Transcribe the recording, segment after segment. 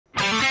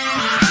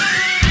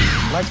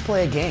Let's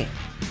play a game.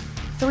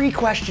 3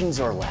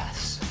 questions or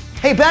less.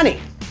 Hey, Benny.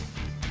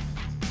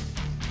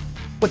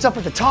 What's up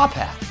with the top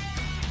hat?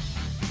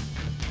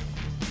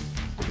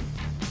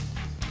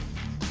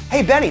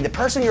 Hey, Benny, the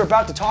person you're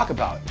about to talk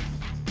about,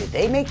 did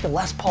they make the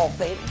Les Paul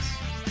famous?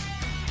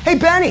 Hey,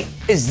 Benny,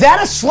 is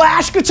that a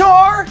Slash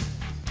guitar?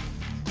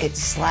 It's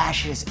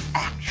Slash's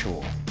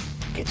actual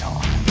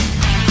guitar.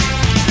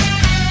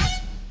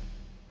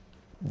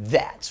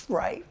 That's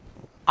right.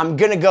 I'm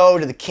gonna go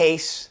to the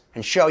case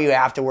and show you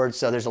afterwards,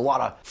 so there's a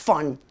lot of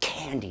fun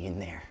candy in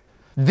there.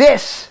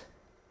 This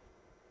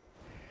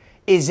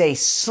is a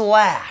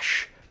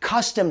Slash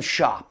custom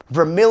shop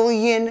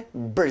Vermillion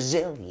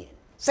Brazilian.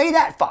 Say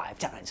that 5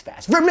 times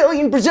fast.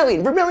 Vermillion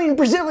Brazilian, Vermillion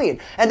Brazilian.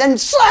 And then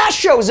Slash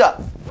shows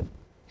up.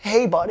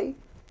 Hey, buddy,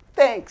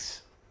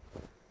 thanks.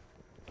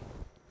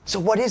 So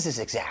what is this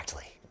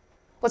exactly?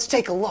 Let's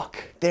take a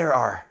look. There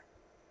are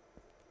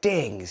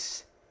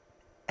dings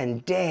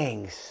and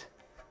dangs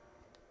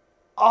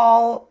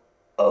all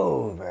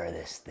over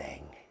this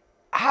thing.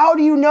 How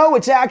do you know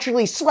it's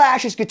actually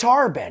Slash's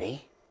guitar,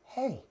 Benny?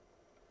 Hey,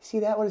 see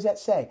that? What does that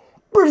say?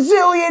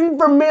 Brazilian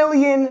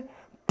Vermillion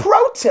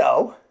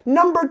Proto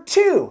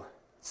 #2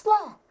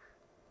 Slash.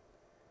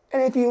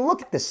 And if you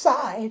look at the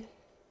side,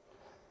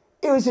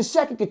 it was his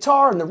second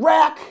guitar in the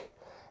rack,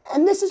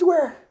 and this is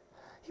where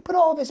he put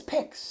all of his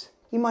picks.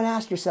 You might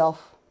ask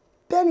yourself,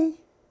 Benny,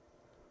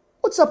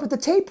 what's up with the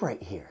tape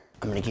right here?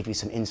 I'm gonna give you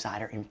some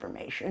insider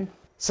information,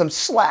 some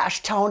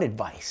Slash tone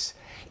advice.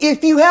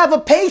 If you have a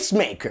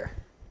pacemaker,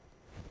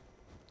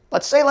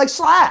 let's say like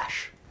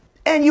Slash,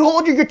 and you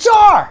hold your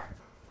guitar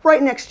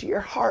right next to your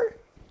heart,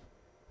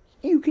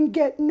 you can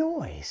get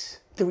noise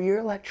through your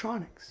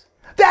electronics.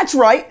 That's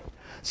right,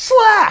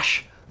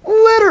 Slash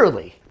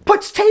literally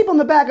puts tape on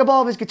the back of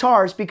all of his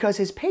guitars because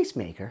his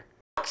pacemaker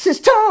fucks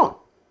his tone.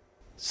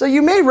 So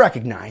you may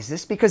recognize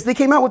this because they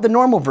came out with the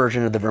normal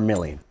version of the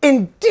Vermillion,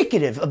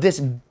 indicative of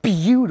this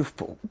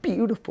beautiful,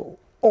 beautiful,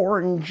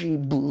 orangey,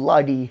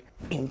 bloody,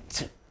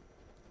 into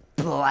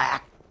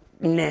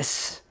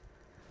blackness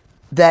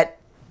that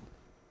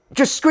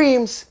just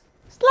screams,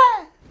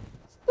 Slash,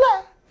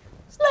 Slash,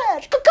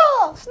 Slash,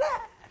 caw,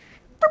 Slash,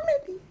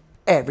 Vermillion.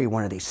 Every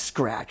one of these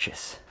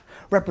scratches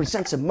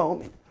represents a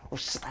moment where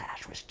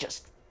Slash was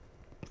just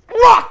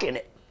rocking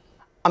it.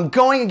 I'm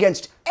going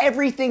against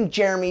everything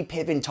Jeremy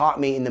Piven taught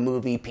me in the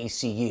movie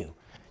PCU.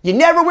 You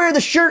never wear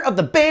the shirt of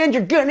the band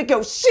you're gonna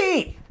go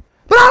see.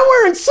 But I'm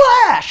wearing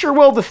Slash, or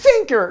well, The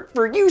Thinker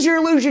for Use Your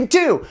Illusion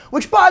 2,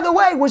 which by the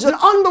way was an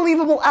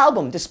unbelievable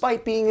album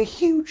despite being a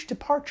huge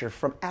departure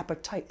from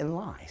Appetite and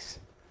Lies.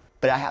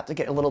 But I have to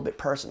get a little bit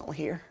personal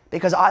here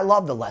because I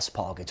love the Les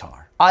Paul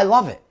guitar. I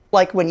love it.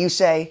 Like when you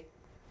say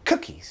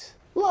cookies,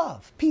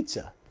 love,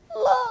 pizza,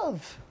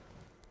 love,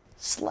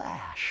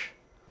 Slash.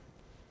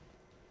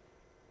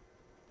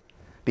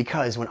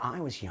 Because when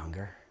I was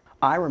younger,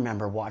 I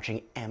remember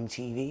watching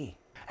MTV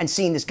and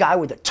seeing this guy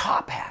with a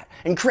top hat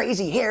and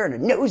crazy hair and a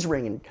nose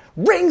ring and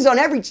rings on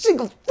every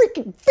single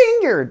freaking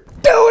finger,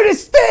 doing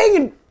his thing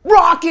and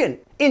rocking.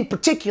 In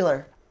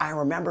particular, I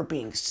remember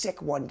being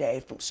sick one day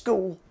from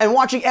school and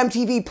watching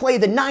MTV play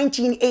the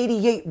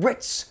 1988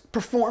 Ritz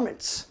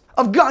performance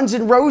of Guns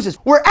N' Roses,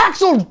 where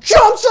Axl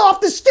jumps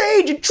off the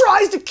stage and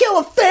tries to kill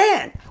a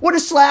fan. What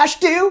does Slash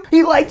do?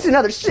 He lights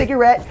another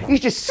cigarette. He's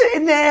just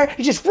sitting there.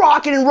 He's just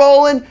rocking and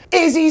rolling.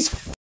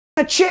 Izzy's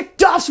a chick.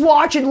 Duff's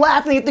watching,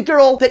 laughing at the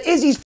girl that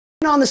Izzy's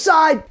on the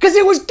side because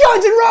it was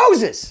Guns N'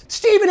 Roses.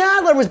 Steven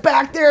Adler was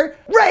back there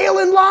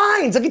railing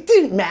lines like it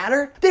didn't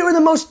matter. They were the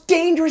most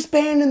dangerous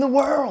band in the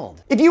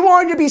world. If you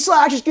wanted to be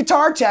Slash's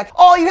guitar tech,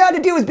 all you had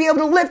to do was be able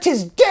to lift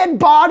his dead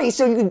body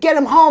so you could get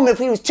him home if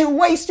he was too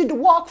wasted to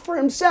walk for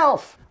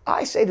himself.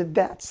 I say that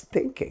that's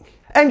thinking.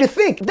 And to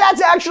think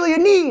that's actually a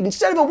need.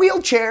 Instead of a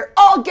wheelchair,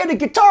 I'll get a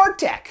guitar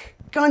tech.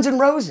 Guns N'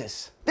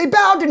 Roses. They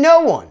bowed to no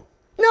one.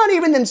 Not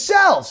even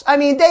themselves. I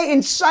mean, they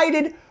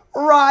incited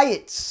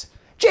riots.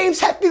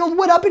 James Hetfield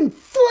went up in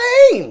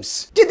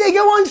flames. Did they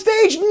go on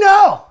stage?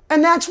 No.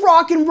 And that's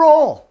rock and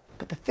roll.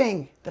 But the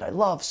thing that I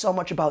love so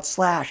much about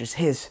Slash is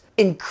his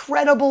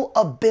incredible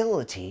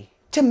ability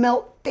to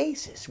melt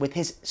basses with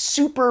his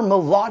super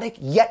melodic,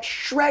 yet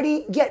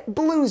shreddy, yet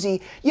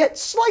bluesy, yet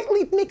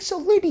slightly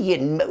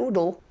mixolydian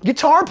modal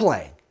guitar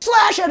playing.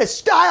 Slash had a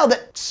style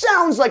that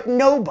sounds like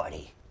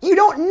nobody. You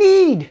don't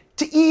need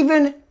to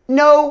even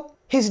know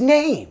his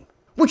name,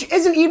 which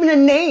isn't even a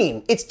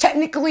name. It's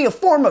technically a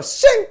form of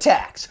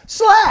syntax.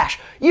 Slash,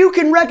 you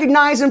can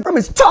recognize him from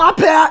his top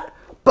hat,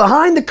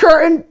 behind the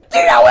curtain.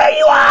 You know where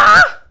you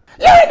are?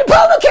 You're in the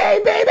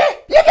Puma, baby.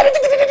 You're gonna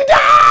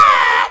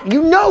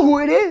you know who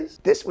it is.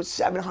 This was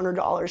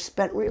 $700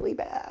 spent really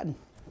bad.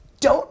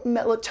 Don't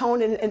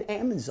melatonin and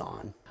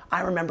Amazon.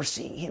 I remember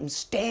seeing him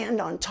stand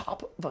on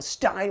top of a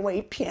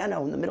Steinway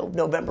piano in the middle of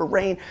November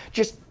rain,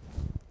 just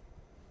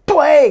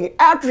playing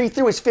after he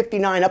threw his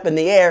 59 up in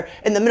the air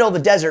in the middle of the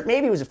desert.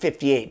 Maybe it was a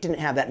 58, didn't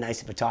have that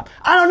nice of a top.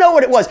 I don't know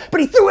what it was, but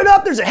he threw it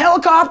up. There's a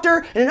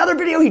helicopter. In another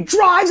video, he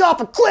drives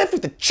off a cliff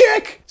with a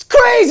chick. It's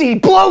crazy. He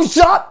blows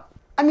up.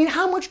 I mean,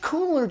 how much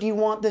cooler do you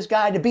want this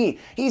guy to be?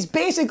 He's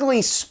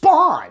basically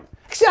Spawn.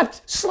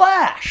 Except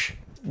Slash.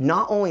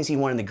 Not only is he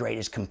one of the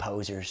greatest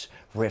composers,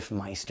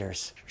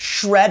 riffmeisters,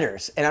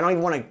 shredders, and I don't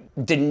even want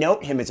to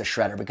denote him as a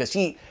shredder because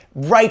he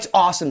writes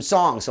awesome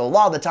songs. So a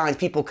lot of the times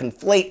people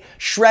conflate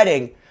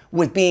shredding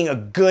with being a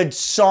good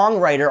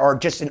songwriter or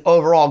just an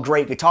overall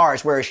great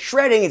guitarist, whereas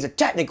shredding is a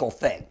technical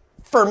thing,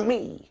 for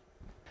me.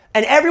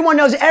 And everyone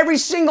knows every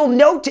single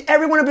note to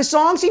every one of his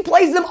songs. He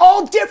plays them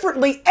all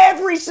differently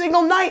every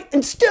single night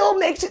and still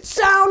makes it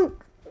sound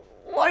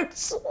like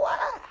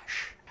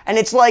Slash. And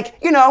it's like,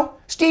 you know,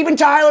 Steven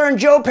Tyler and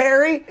Joe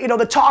Perry, you know,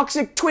 the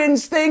Toxic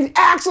Twins thing.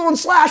 Axl and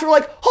Slash were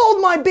like,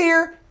 hold my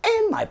beer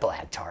and my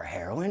black tar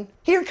heroin.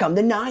 Here come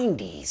the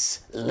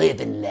 90s.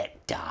 Live and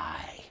let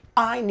die.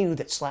 I knew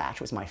that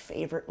Slash was my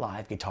favorite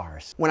live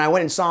guitarist when I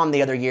went and saw him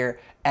the other year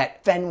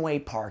at Fenway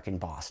Park in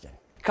Boston.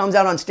 Comes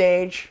out on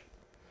stage,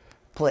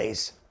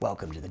 plays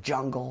Welcome to the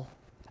Jungle,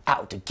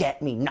 Out to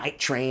Get Me, Night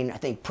Train, I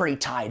think Pretty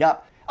Tied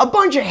Up. A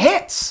bunch of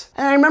hits.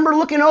 And I remember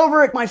looking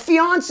over at my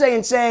fiance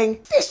and saying,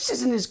 this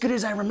isn't as good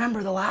as I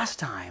remember the last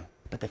time.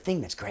 But the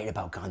thing that's great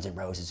about Guns N'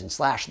 Roses and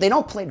Slash, they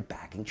don't play the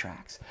backing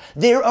tracks.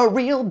 They're a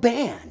real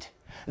band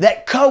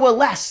that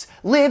coalesce,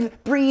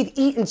 live, breathe,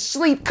 eat, and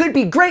sleep. Could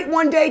be great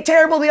one day,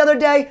 terrible the other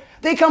day.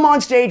 They come on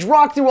stage,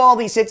 rock through all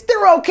these hits,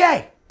 they're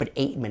okay. But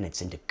 8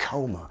 minutes into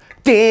Coma,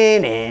 a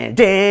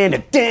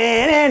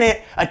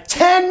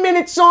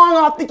 10-minute song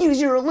off the Use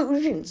Your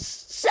Illusions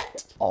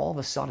set. All of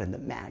a sudden, the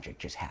magic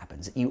just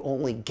happens that you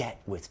only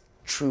get with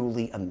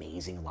truly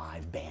amazing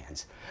live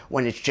bands.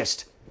 When it's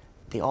just,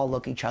 they all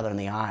look each other in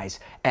the eyes,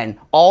 and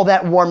all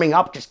that warming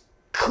up just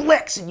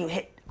clicks, and you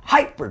hit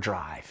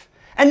hyperdrive.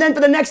 And then for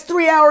the next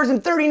 3 hours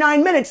and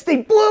 39 minutes, they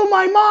blew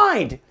my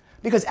mind.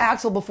 Because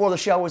Axl before the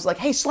show was like,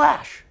 hey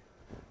Slash,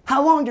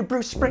 how long did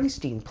Bruce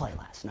Springsteen play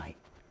last night?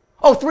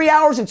 Oh, 3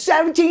 hours and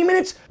 17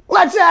 minutes?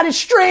 Let's add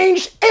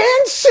Estranged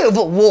and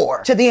Civil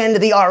War to the end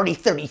of the already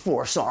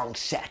 34 song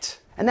set.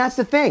 And that's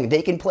the thing,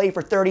 they can play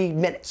for 30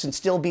 minutes and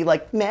still be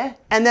like, meh,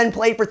 and then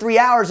play for 3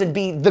 hours and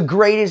be the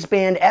greatest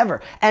band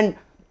ever. And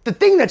the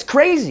thing that's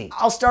crazy,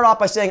 I'll start off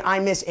by saying I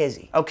miss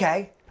Izzy,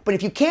 okay? But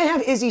if you can't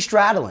have Izzy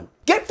straddling,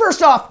 get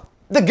first off,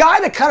 the guy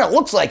that kind of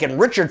looks like him,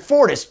 Richard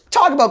Fortus,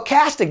 talk about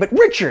casting, but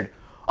Richard,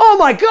 oh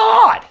my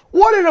God,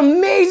 what an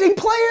amazing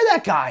player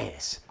that guy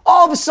is.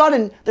 All of a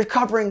sudden, they're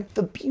covering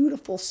the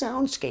beautiful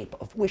soundscape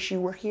of Wish You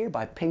Were Here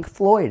by Pink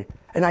Floyd.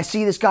 And I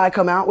see this guy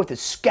come out with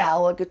his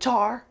Scala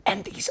guitar,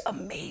 and these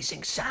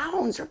amazing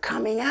sounds are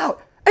coming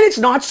out. And it's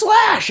not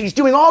Slash. He's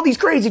doing all these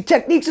crazy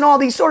techniques and all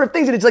these sort of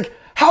things, and it's like,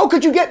 how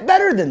could you get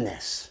better than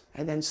this?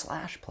 And then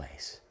Slash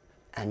plays.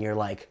 And you're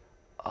like,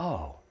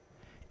 oh,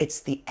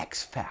 it's the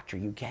X factor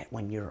you get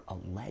when you're a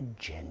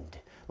legend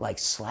like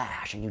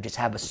Slash, and you just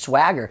have a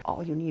swagger.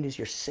 All you need is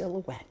your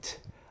silhouette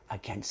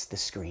against the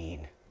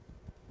screen.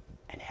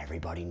 And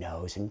everybody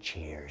knows and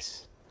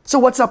cheers. So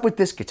what's up with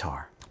this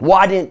guitar?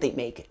 Why didn't they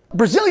make it?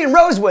 Brazilian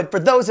rosewood,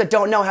 for those that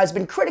don't know, has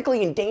been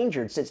critically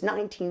endangered since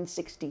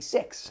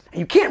 1966. And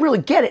you can't really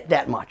get it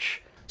that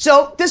much.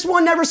 So this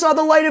one never saw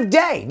the light of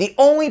day. The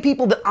only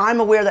people that I'm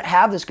aware that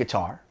have this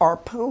guitar are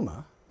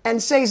Puma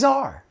and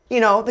Cesar. You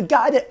know, the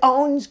guy that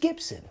owns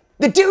Gibson.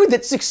 The dude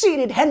that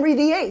succeeded Henry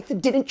VIII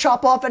and didn't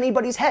chop off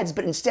anybody's heads,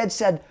 but instead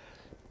said,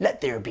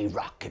 let there be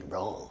rock and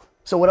roll.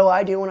 So what do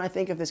I do when I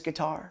think of this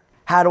guitar?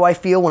 How do I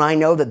feel when I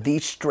know that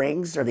these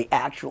strings are the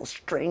actual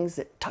strings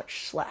that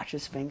touch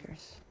Slash's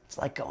fingers? It's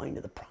like going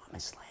to the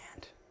promised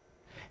land.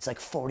 It's like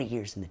 40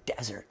 years in the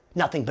desert.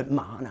 Nothing but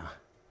mana.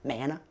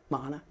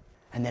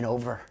 And then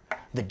over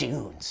the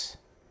dunes,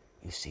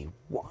 you see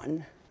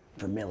one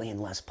Vermillion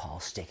Les Paul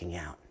sticking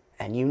out.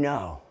 And you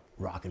know,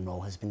 rock and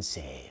roll has been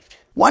saved.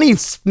 Why don't you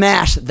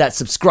smash that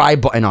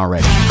subscribe button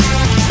already?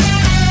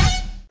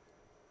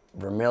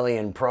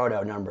 Vermillion Proto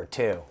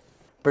 #2.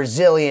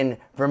 Brazilian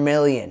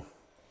Vermillion.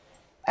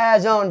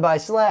 As owned by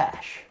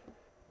Slash.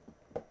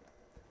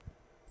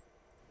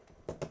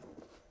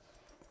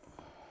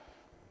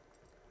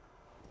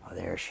 Oh,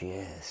 there she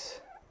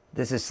is.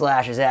 This is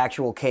Slash's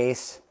actual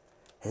case.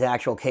 His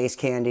actual case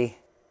candy.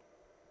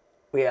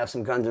 We have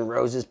some Guns N'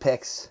 Roses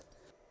picks.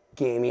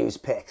 Game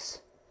used picks.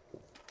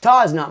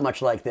 Todd's not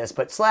much like this,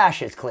 but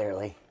Slash is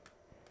clearly.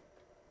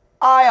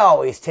 I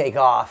always take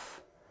off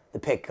the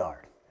pick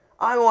guard.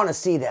 I want to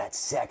see that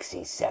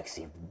sexy,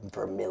 sexy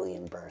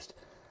Vermillion burst.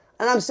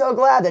 And I'm so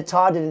glad that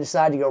Todd didn't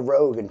decide to go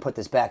rogue and put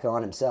this back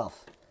on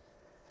himself.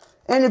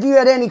 And if you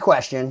had any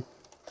question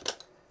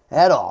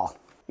at all,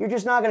 you're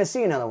just not going to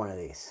see another one of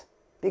these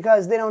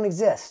because they don't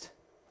exist.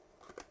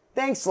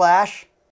 Thanks, Slash.